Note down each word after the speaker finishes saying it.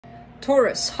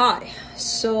Taurus, hi.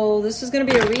 So this is going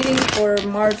to be a reading for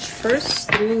March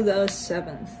 1st through the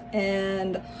 7th.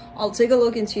 And I'll take a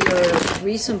look into your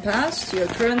recent past, your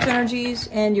current energies,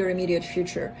 and your immediate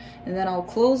future. And then I'll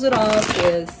close it off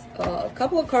with a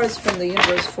couple of cards from the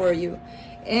universe for you.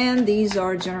 And these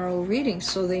are general readings,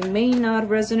 so they may not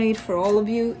resonate for all of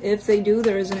you. If they do,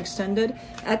 there is an extended.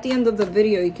 At the end of the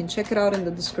video, you can check it out in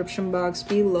the description box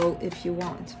below if you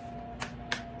want.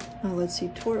 Now let's see,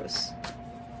 Taurus.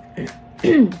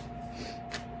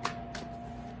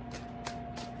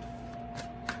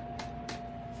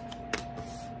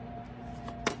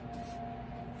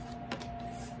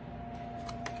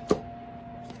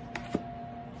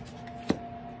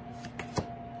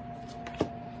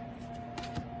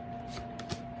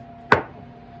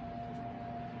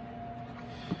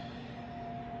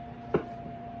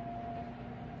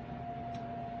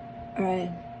 All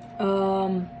right.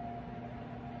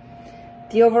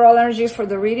 The overall energy for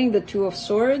the reading, the Two of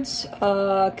Swords,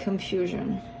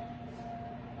 confusion.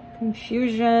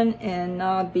 Confusion and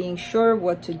not being sure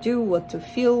what to do, what to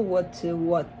feel, what to.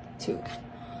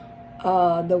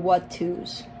 The what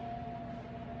to's.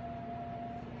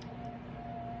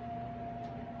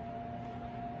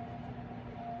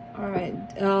 All right.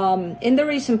 In the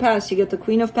recent past, you get the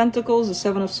Queen of Pentacles, the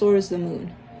Seven of Swords, the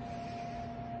Moon.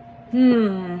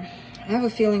 I have a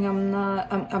feeling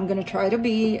I'm gonna try to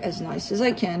be as nice as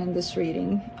I can in this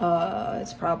reading.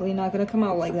 It's probably not gonna come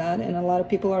out like that, and a lot of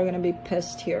people are gonna be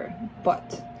pissed here,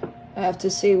 but I have to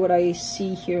say what I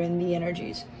see here in the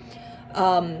energies.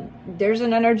 There's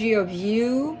an energy of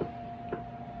you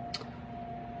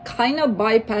kind of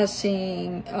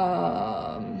bypassing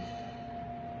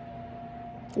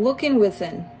looking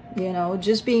within, you know,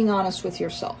 just being honest with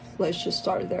yourself. Let's just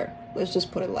start there. Let's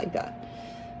just put it like that.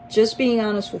 Just being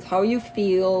honest with how you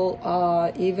feel,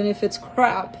 even if it's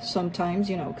crap sometimes,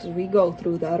 you know, because we go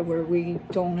through that where we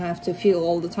don't have to feel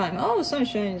all the time, oh,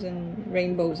 sunshines and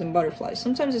rainbows and butterflies.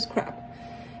 Sometimes it's crap.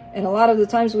 And a lot of the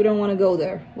times we don't want to go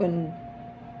there when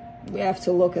we have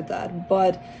to look at that.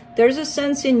 But there's a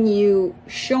sense in you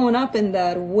showing up in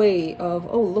that way of,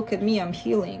 oh, look at me, I'm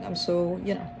healing. I'm so,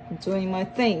 you know, I'm doing my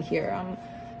thing here. I'm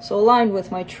so aligned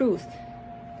with my truth.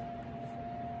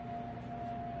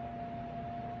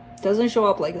 Doesn't show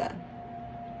up like that,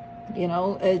 you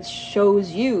know. It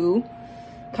shows you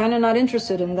kind of not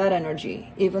interested in that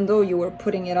energy, even though you were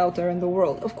putting it out there in the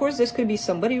world. Of course, this could be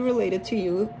somebody related to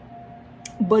you,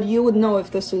 but you would know if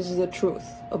this is the truth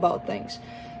about things,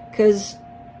 because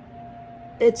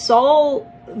it's all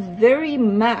very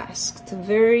masked,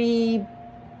 very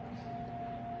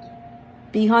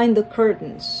behind the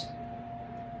curtains,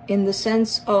 in the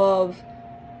sense of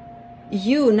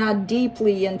you not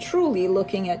deeply and truly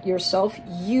looking at yourself.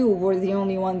 You were the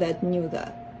only one that knew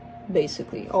that,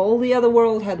 basically. All the other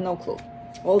world had no clue.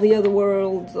 All the other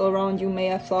world around you may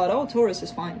have thought, oh, Taurus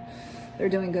is fine, they're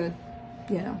doing good,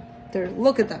 you know,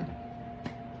 look at them,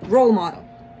 role model.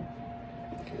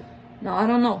 Now I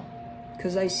don't know,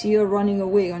 because I see a running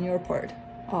away on your part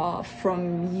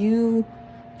from you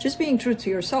just being true to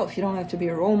yourself. You don't have to be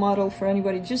a role model for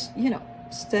anybody, just, you know,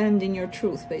 stand in your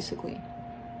truth, basically.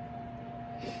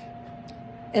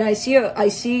 And I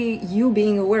see you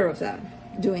being aware of that,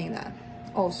 doing that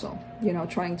also, you know,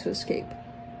 trying to escape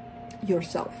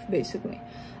yourself, basically.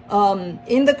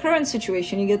 In the current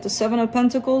situation, you get the Seven of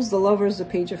Pentacles, the Lovers, the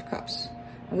Page of Cups.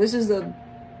 Now, this is the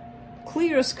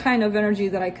clearest kind of energy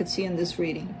that I could see in this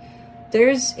reading.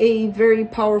 There's a very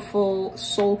powerful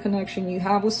soul connection you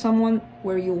have with someone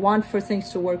where you want for things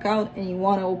to work out and you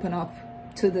want to open up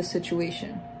to the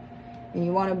situation. And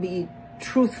you want to be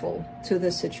truthful to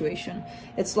this situation.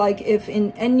 It's like if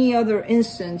in any other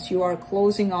instance you are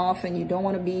closing off and you don't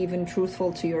want to be even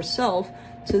truthful to yourself,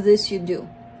 to this you do.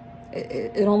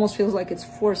 It almost feels like it's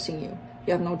forcing you.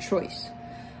 You have no choice.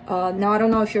 Now I don't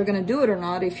know if you're going to do it or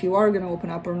not, if you are going to open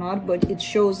up or not, but it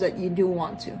shows that you do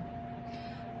want to.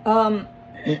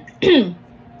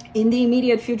 In the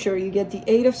immediate future, you get the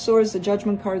Eight of Swords, the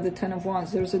Judgment card, the Ten of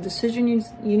Wands. There's a decision you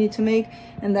need to make,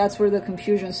 and that's where the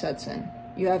confusion sets in.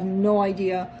 You have no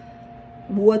idea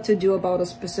what to do about a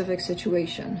specific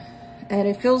situation. And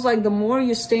it feels like the more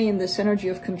you stay in this energy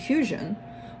of confusion,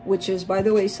 which is, by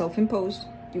the way, self-imposed.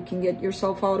 You can get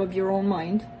yourself out of your own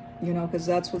mind, you know, because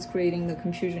that's what's creating the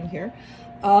confusion here.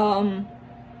 The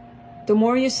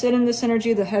more you sit in this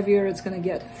energy, the heavier it's going to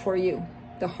get for you.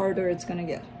 The harder it's going to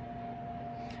get.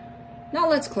 Now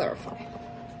let's clarify.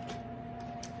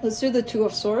 Let's do the Two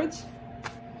of Swords.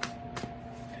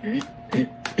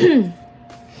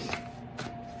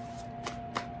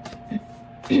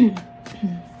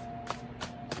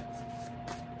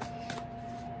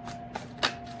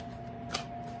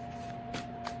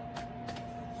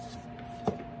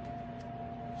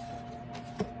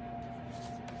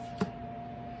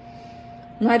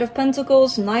 Knight of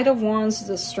Pentacles, Knight of Wands,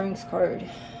 the Strength card.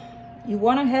 You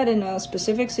want to head in a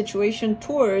specific situation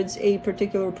towards a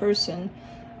particular person.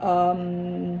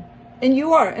 And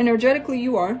you are, energetically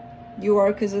you are,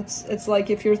 because it's like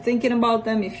if you're thinking about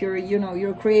them, if you're, you know,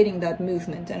 you're creating that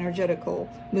movement, energetical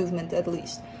movement at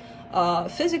least.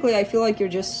 Physically, I feel like you're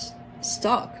just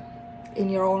stuck in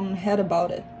your own head about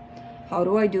it. How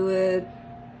do I do it?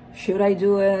 Should I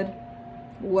do it?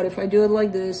 What if I do it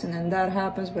like this and then that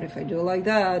happens? But if I do it like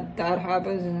that, that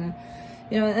happens, and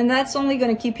you know, and that's only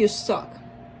going to keep you stuck.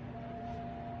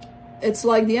 It's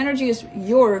like the energy is,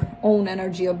 your own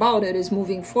energy about it is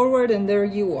moving forward, and there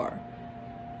you are.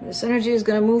 This energy is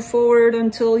going to move forward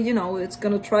until, you know, it's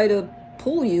going to try to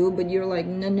pull you, but you're like,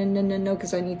 no, no, no, no, no,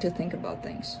 because I need to think about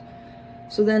things.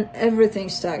 So then everything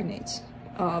stagnates,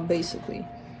 basically.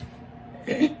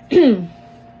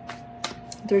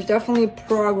 There's definitely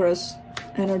progress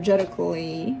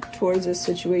energetically towards a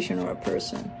situation or a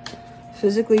person.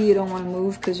 Physically, you don't want to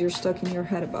move because you're stuck in your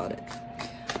head about it.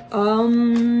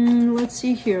 Let's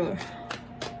see here.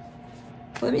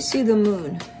 Let me see the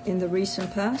moon in the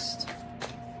recent past.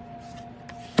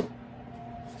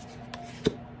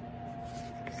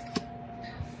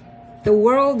 The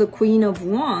World, the Queen of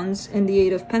Wands, and the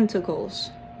Eight of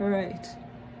Pentacles. All right.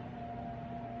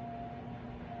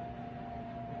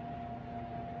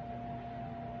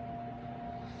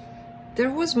 There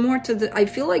was more to the... I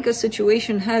feel like a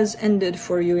situation has ended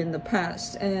for you in the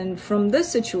past. And from this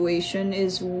situation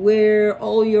is where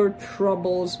all your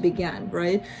troubles began,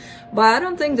 right? But I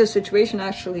don't think the situation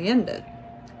actually ended.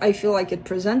 I feel like it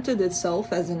presented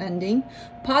itself as an ending.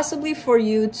 Possibly for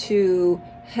you to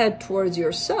head towards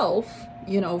yourself,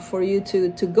 you know, for you to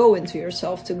go into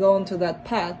yourself, to go into that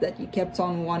path that you kept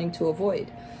on wanting to avoid.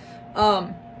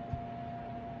 The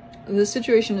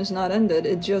situation is not ended.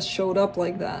 It just showed up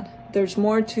like that. There's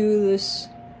more to this.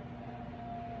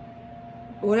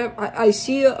 Whatever, I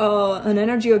see an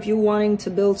energy of you wanting to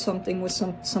build something with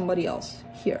somebody else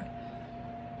here.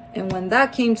 And when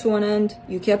that came to an end,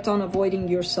 you kept on avoiding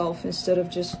yourself instead of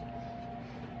just...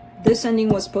 This ending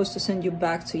was supposed to send you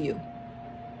back to you.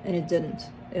 And it didn't.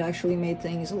 It actually made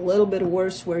things a little bit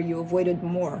worse where you avoided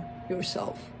more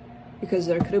yourself. Because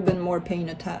there could have been more pain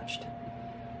attached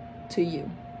to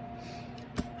you.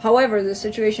 However, the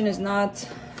situation is not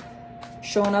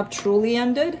showing up truly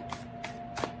ended.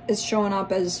 It's showing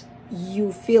up as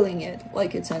you feeling it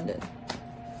like it's ended.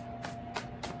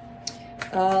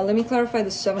 Let me clarify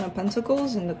the Seven of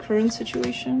Pentacles in the current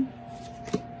situation.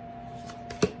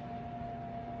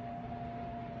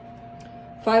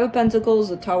 Five of Pentacles,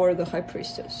 the Tower, the High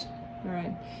Priestess. All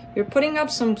right. You're putting up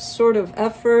some sort of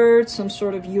effort, some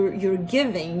sort of... You're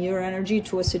giving your energy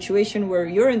to a situation where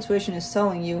your intuition is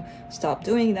telling you, stop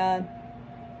doing that.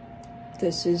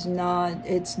 This is not...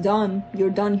 It's done. You're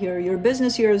done here. Your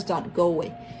business here is done. Go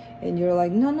away. And you're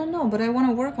like, no, no, no, but I want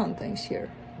to work on things here.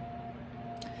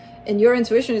 And your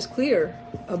intuition is clear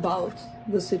about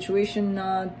the situation.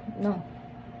 No.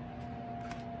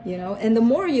 You know, and the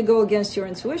more you go against your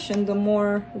intuition, the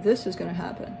more this is going to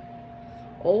happen.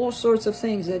 All sorts of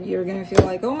things that you're going to feel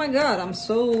like, oh my God, I'm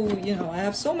so, you know, I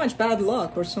have so much bad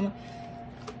luck or so.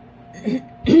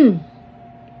 The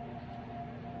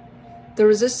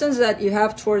resistance that you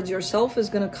have towards yourself is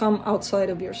going to come outside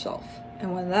of yourself.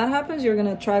 And when that happens, you're going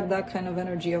to attract that kind of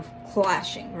energy of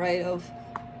clashing, right? Of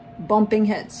bumping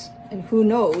heads. And who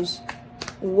knows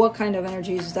what kind of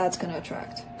energies that's going to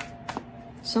attract.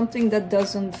 Something that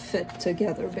doesn't fit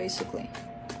together, basically.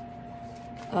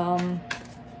 Let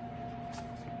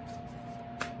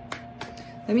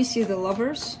me see the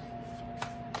Lovers.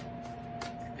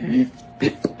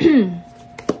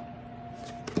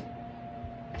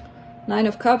 Nine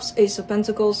of Cups, Ace of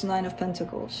Pentacles, Nine of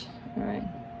Pentacles. All right.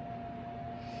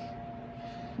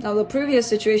 Now, the previous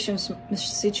situation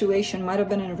might have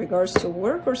been in regards to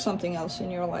work or something else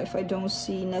in your life. I don't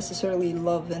see necessarily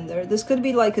love in there. This could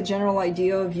be like a general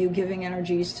idea of you giving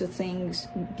energies to things,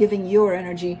 giving your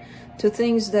energy to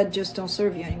things that just don't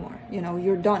serve you anymore. You know,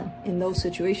 you're done in those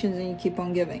situations and you keep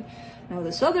on giving. Now,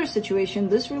 this other situation,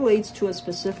 this relates to a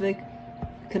specific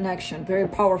connection, very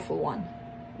powerful one,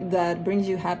 that brings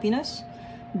you happiness.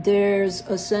 There's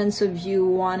a sense of you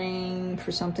wanting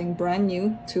for something brand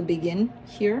new to begin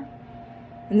here.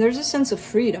 And there's a sense of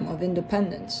freedom, of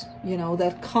independence, you know,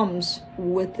 that comes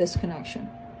with this connection.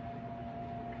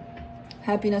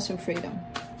 Happiness and freedom.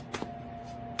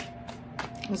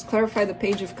 Let's clarify the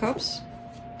Page of Cups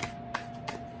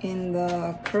in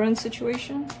the current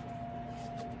situation.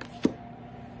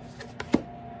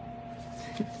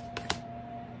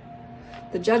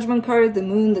 The Judgment card, the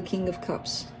Moon, the King of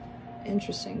Cups.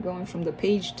 Interesting, going from the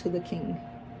Page to the King.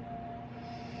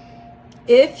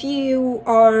 If you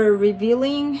are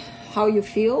revealing how you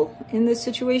feel in this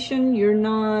situation, you're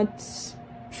not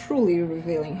truly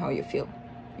revealing how you feel.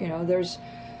 You know, there's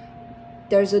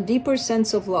a deeper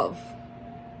sense of love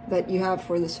that you have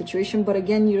for the situation, but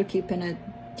again, you're keeping it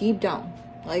deep down,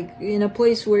 like in a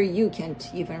place where you can't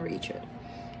even reach it,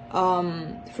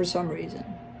 for some reason.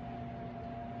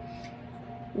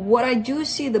 What I do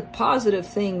see, the positive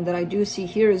thing that I do see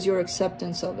here is your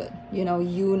acceptance of it. You know,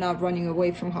 you not running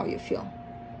away from how you feel,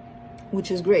 which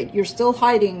is great. You're still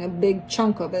hiding a big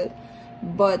chunk of it,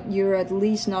 but you're at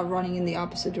least not running in the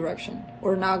opposite direction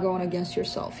or not going against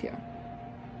yourself here.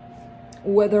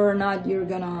 Whether or not you're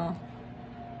gonna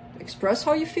express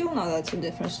how you feel, now that's a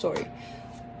different story.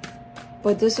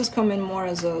 But this is coming more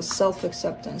as a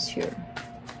self-acceptance here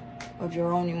of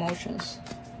your own emotions.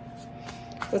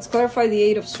 Let's clarify the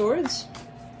Eight of Swords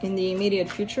in the immediate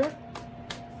future.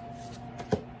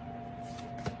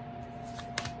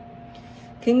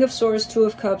 King of Swords, Two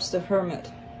of Cups, the Hermit.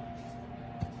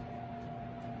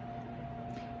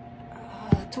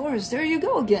 Taurus, there you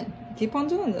go again. Keep on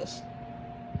doing this.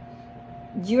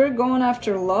 You're going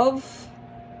after love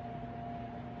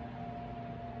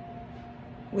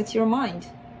with your mind.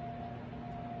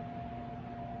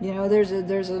 You know, there's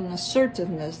an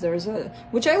assertiveness,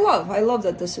 which I love. I love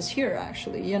that this is here,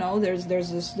 actually. You know, there's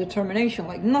this determination,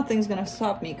 like nothing's gonna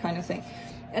stop me kind of thing.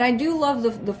 And I do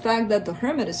love the fact that the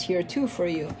Hermit is here too for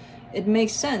you. It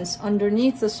makes sense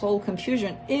underneath this whole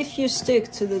confusion. If you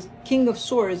stick to the King of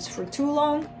Swords for too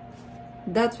long,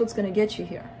 that's what's gonna get you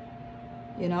here.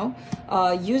 You know,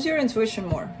 use your intuition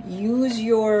more. Use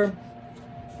your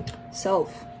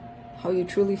self, how you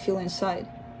truly feel inside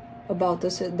about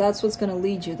this. That's what's going to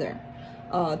lead you there,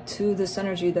 to this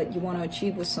energy that you want to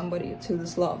achieve with somebody, to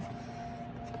this love.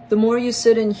 The more you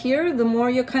sit in here, the more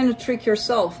you kind of trick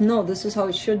yourself. No, this is how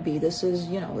it should be. This is,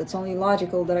 you know, it's only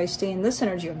logical that I stay in this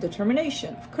energy of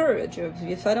determination, of courage.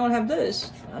 If I don't have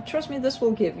this, trust me, this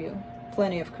will give you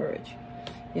plenty of courage.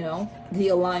 You know, the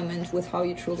alignment with how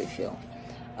you truly feel.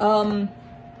 The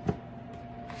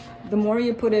more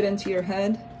you put it into your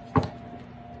head,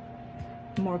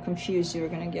 the more confused you're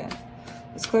going to get.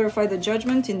 Let's clarify the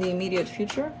Judgment in the immediate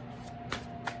future.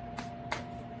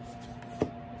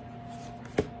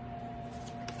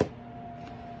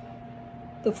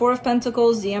 The Four of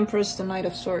Pentacles, the Empress, the Knight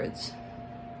of Swords.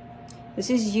 This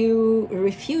is you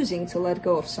refusing to let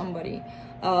go of somebody.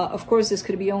 Of course, this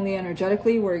could be only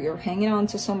energetically, where you're hanging on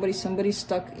to somebody, somebody's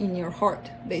stuck in your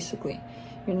heart, basically.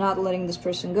 You're not letting this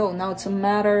person go. Now it's a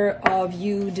matter of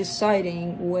you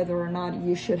deciding whether or not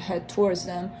you should head towards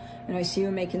them. And I see you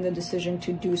making the decision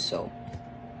to do so.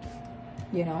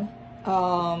 You know?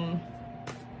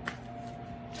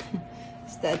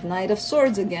 It's that Knight of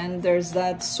Swords again. There's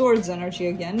that Swords energy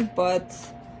again.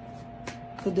 But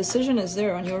the decision is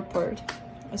there on your part.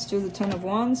 Let's do the Ten of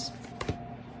Wands.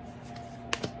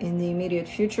 In the immediate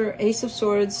future. Ace of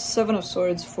Swords, Seven of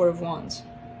Swords, Four of Wands.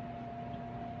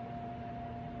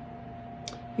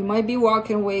 You might be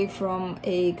walking away from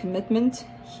a commitment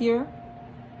here,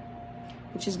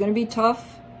 which is going to be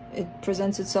tough. It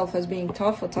presents itself as being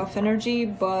tough, a tough energy,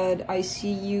 but I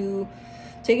see you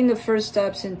taking the first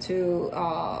steps into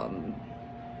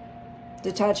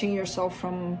detaching yourself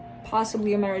from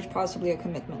possibly a marriage, possibly a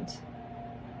commitment.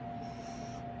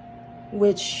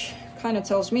 Which kind of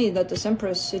tells me that this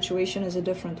Empress situation is a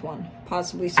different one.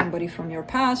 Possibly somebody from your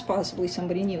past, possibly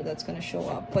somebody new that's going to show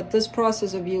up. But this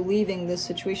process of you leaving this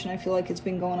situation, I feel like it's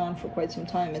been going on for quite some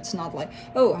time. It's not like,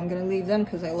 oh, I'm going to leave them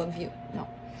because I love you. No.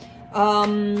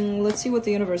 Let's see what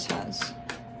the universe has.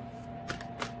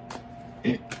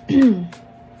 The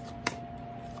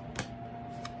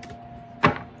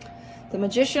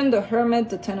Magician, the Hermit,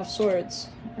 the Ten of Swords.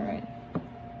 All right.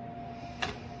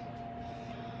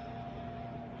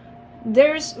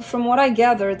 There's, from what I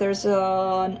gather, there's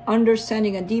an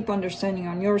understanding, a deep understanding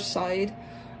on your side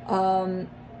of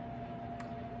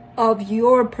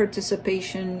your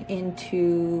participation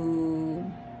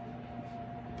into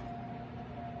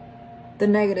the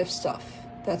negative stuff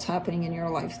that's happening in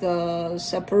your life, the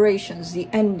separations, the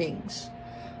endings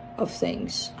of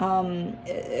things.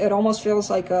 It almost feels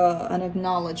like an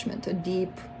acknowledgement, a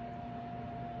deep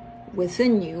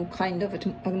within you kind of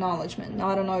acknowledgement. Now,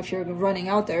 I don't know if you're running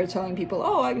out there telling people,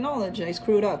 oh, I acknowledge I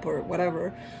screwed up or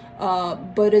whatever,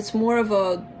 but it's more of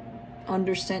a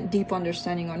deep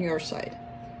understanding on your side,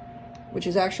 which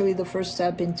is actually the first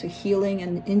step into healing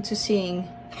and into seeing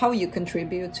how you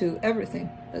contribute to everything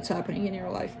that's happening in your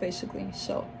life, basically.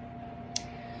 So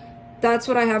that's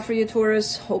what I have for you,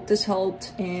 Taurus. Hope this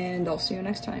helped, and I'll see you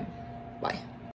next time. Bye.